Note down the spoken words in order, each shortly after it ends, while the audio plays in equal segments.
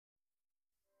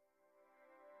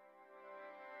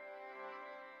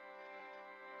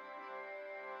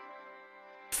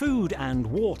Food and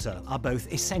water are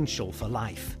both essential for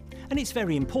life, and it's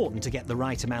very important to get the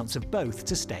right amounts of both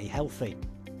to stay healthy.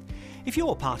 If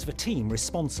you're part of a team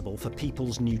responsible for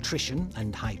people's nutrition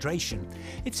and hydration,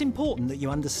 it's important that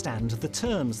you understand the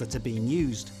terms that are being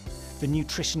used, the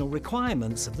nutritional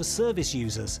requirements of the service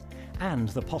users, and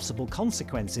the possible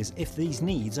consequences if these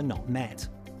needs are not met.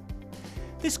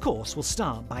 This course will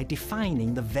start by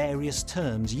defining the various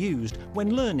terms used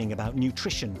when learning about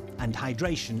nutrition and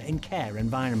hydration in care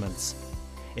environments.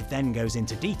 It then goes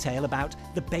into detail about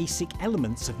the basic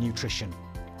elements of nutrition,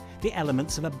 the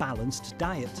elements of a balanced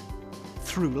diet,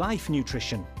 through-life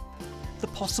nutrition, the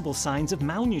possible signs of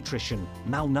malnutrition,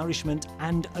 malnourishment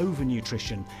and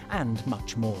overnutrition, and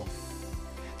much more.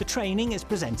 The training is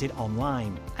presented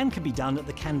online and can be done at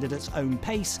the candidate's own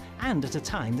pace and at a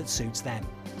time that suits them.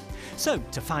 So,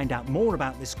 to find out more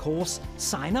about this course,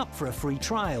 sign up for a free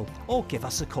trial or give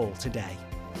us a call today.